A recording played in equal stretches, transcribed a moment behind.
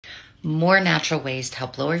More natural ways to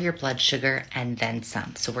help lower your blood sugar and then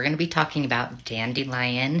some. So we're going to be talking about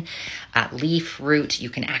dandelion, leaf, root. You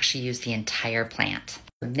can actually use the entire plant.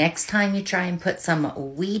 Next time you try and put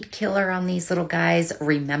some weed killer on these little guys,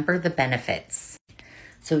 remember the benefits.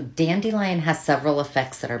 So dandelion has several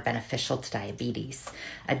effects that are beneficial to diabetes.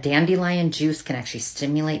 A dandelion juice can actually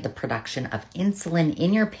stimulate the production of insulin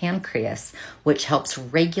in your pancreas, which helps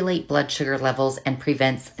regulate blood sugar levels and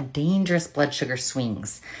prevents dangerous blood sugar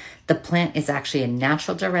swings. The plant is actually a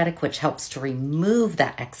natural diuretic, which helps to remove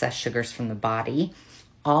that excess sugars from the body.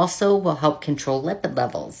 Also will help control lipid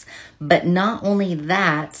levels. But not only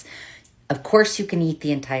that, of course, you can eat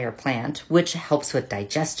the entire plant, which helps with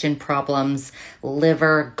digestion problems,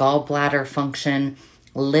 liver, gallbladder function,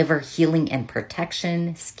 liver healing and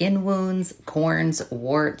protection, skin wounds, corns,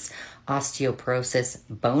 warts, osteoporosis,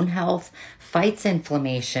 bone health, fights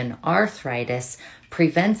inflammation, arthritis,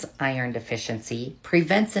 prevents iron deficiency,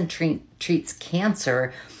 prevents and treats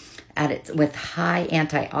cancer with high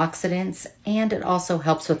antioxidants, and it also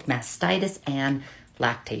helps with mastitis and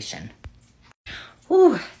lactation.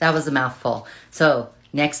 Whew, that was a mouthful. So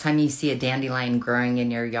next time you see a dandelion growing in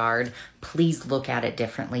your yard, please look at it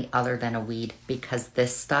differently other than a weed, because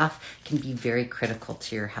this stuff can be very critical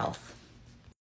to your health.